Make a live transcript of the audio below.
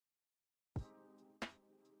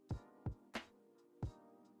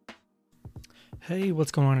Hey, what's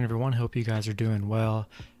going on, everyone? Hope you guys are doing well.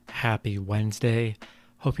 Happy Wednesday.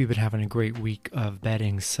 Hope you've been having a great week of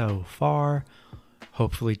betting so far.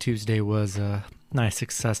 Hopefully, Tuesday was a nice,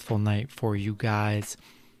 successful night for you guys.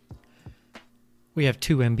 We have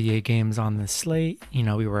two NBA games on the slate.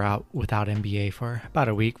 We were out without NBA for about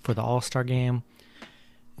a week for the All-Star game.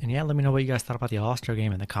 And yeah, let me know what you guys thought about the All-Star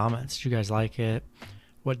game in the comments. Did you guys like it?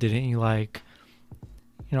 What didn't you like?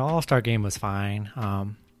 All-Star game was fine.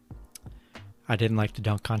 I didn't like the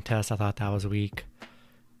dunk contest. I thought that was weak.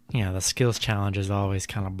 The skills challenge is always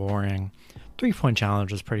kind of boring. 3-point challenge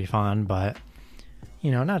was pretty fun, but,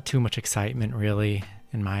 not too much excitement really,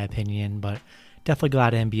 in my opinion. But definitely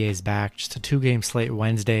glad NBA's back. Just a 2-game slate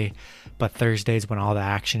Wednesday, but Thursday's when all the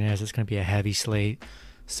action is. It's going to be a heavy slate.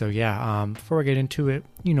 So yeah, before we get into it,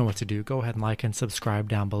 you know what to do. Go ahead and like and subscribe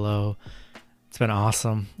down below. It's been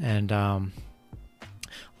awesome, and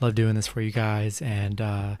love doing this for you guys.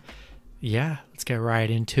 And yeah, let's get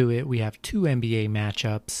right into it. We have two NBA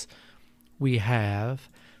matchups. We have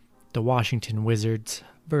the Washington Wizards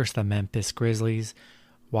versus the Memphis Grizzlies.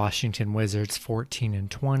 Washington Wizards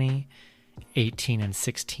 14-20,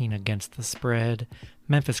 18-16 against the spread.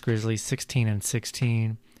 Memphis Grizzlies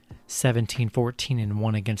 16-16,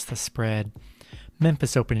 17-14-1 against the spread.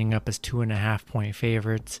 Memphis opening up as 2.5-point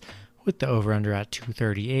favorites with the over-under at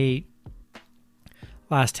 238.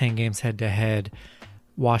 Last 10 games head-to-head.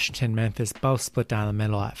 Washington, Memphis both split down the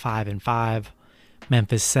middle at 5-5.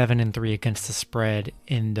 Memphis 7-3 against the spread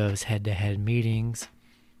in those head-to-head meetings.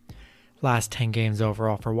 Last 10 games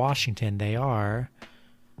overall for Washington, they are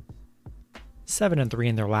 7-3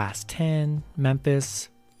 in their last 10. Memphis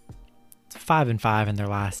 5-5 in their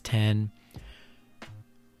last 10.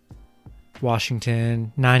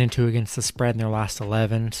 Washington 9-2 against the spread in their last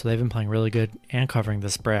 11. So they've been playing really good and covering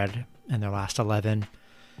the spread in their last 11.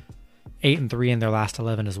 8-3 in their last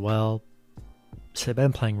 11 as well. So they've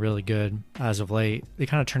been playing really good as of late. They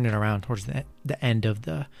kind of turned it around towards the end of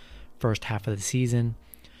the first half of the season.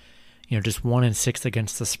 Just 1-6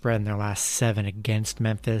 against the spread in their last 7 against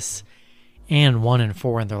Memphis, and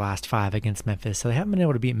 1-4 in their last 5 against Memphis. So they haven't been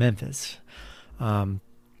able to beat Memphis.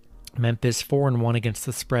 Memphis 4-1 against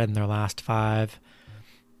the spread in their last 5.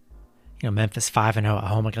 Memphis 5-0 at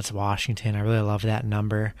home against Washington. I really love that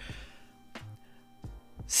number.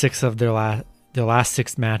 6 of their last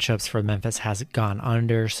 6 matchups for Memphis has gone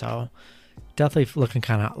under, so definitely looking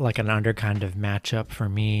kind of like an under kind of matchup for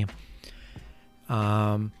me.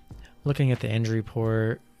 Looking at the injury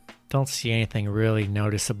report, don't see anything really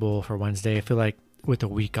noticeable for Wednesday. I feel like with a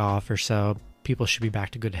week off or so, people should be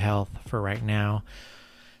back to good health for right now.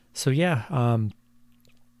 So yeah,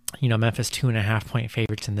 Memphis 2.5-point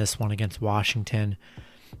favorites in this one against Washington.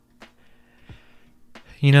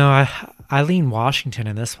 I lean Washington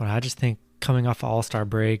in this one. I just think coming off the All-Star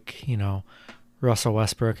break, Russell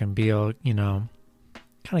Westbrook and Beal, kind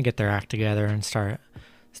of get their act together and start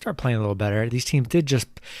playing a little better. These teams did just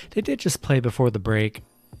play before the break.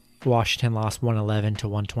 Washington lost 111 to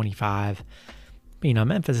 125. But,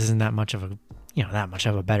 Memphis isn't that much of a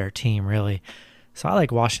better team really. So I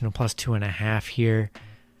like Washington plus 2.5 here.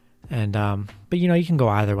 And but you can go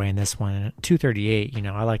either way in this one. 238,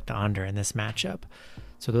 I like the under in this matchup.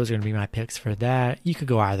 So those are going to be my picks for that. You could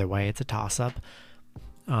go either way. It's a toss-up.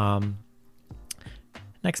 Next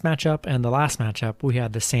matchup and the last matchup, we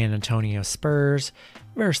had the San Antonio Spurs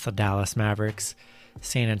versus the Dallas Mavericks.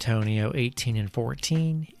 San Antonio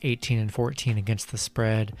 18-14, 18-14 against the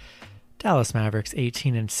spread. Dallas Mavericks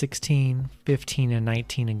 18-16,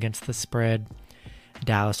 15-19 against the spread.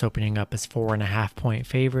 Dallas opening up as 4.5-point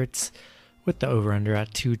favorites with the over-under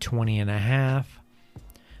at 220.5.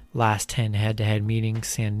 Last 10 head-to-head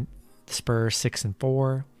meetings, Spurs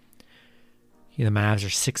 6-4. The Mavs are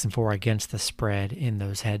 6-4 against the spread in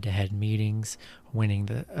those head-to-head meetings, winning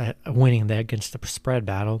the against the spread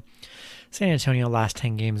battle. San Antonio last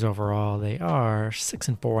 10 games overall, they are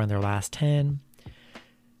 6-4 in their last 10.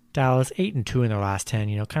 Dallas 8-2 in their last 10.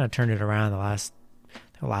 Kind of turned it around the last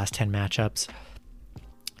 10 matchups.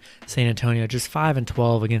 San Antonio just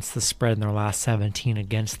 5-12 against the spread in their last 17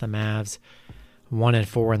 against the Mavs.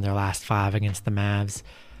 1-4 in their last 5 against the Mavs.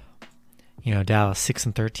 Dallas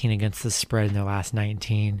 6-13 against the spread in their last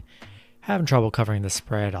 19. Having trouble covering the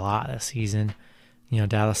spread a lot this season.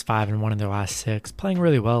 Dallas 5-1 in their last 6. Playing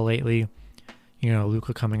really well lately.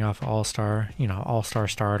 Luka coming off All-Star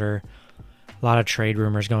starter. A lot of trade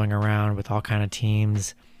rumors going around with all kind of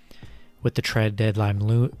teams. With the trade deadline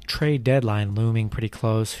looming pretty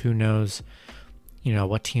close. Who knows,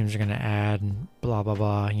 what teams are going to add and blah, blah,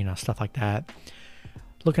 blah, stuff like that.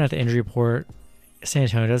 Looking at the injury report, San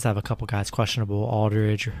Antonio does have a couple guys questionable.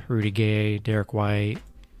 Aldridge, Rudy Gay, Derek White.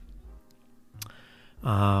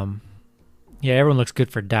 Yeah, everyone looks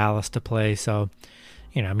good for Dallas to play. So,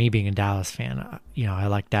 me being a Dallas fan, I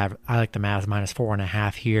like that. I like the Mavs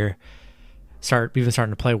 -4.5 here. We've been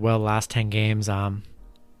starting to play well the last 10 games. I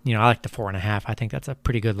like the 4.5. I think that's a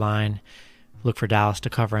pretty good line. Look for Dallas to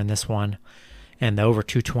cover in this one. And the over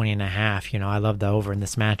 220.5. I love the over in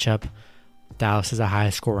this matchup. Dallas is a high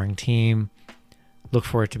scoring team. Look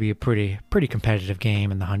for it to be a pretty competitive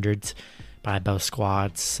game in the hundreds by both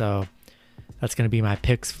squads. So that's going to be my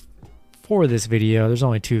picks for this video. There's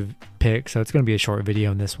only 2 picks, so it's going to be a short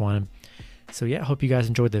video in this one. So yeah, hope you guys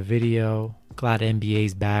enjoyed the video. Glad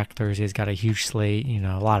NBA's back. Thursday's got a huge slate.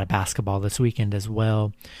 A lot of basketball this weekend as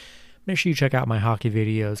well. Make sure you check out my hockey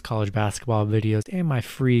videos, college basketball videos, and my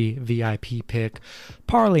free VIP pick,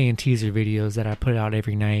 parlay and teaser videos that I put out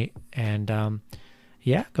every night. And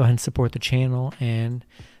yeah, go ahead and support the channel, and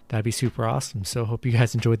that'd be super awesome. So hope you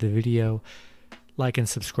guys enjoyed the video. Like and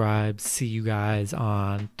subscribe. See you guys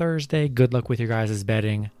on Thursday. Good luck with your guys'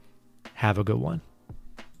 betting. Have a good one.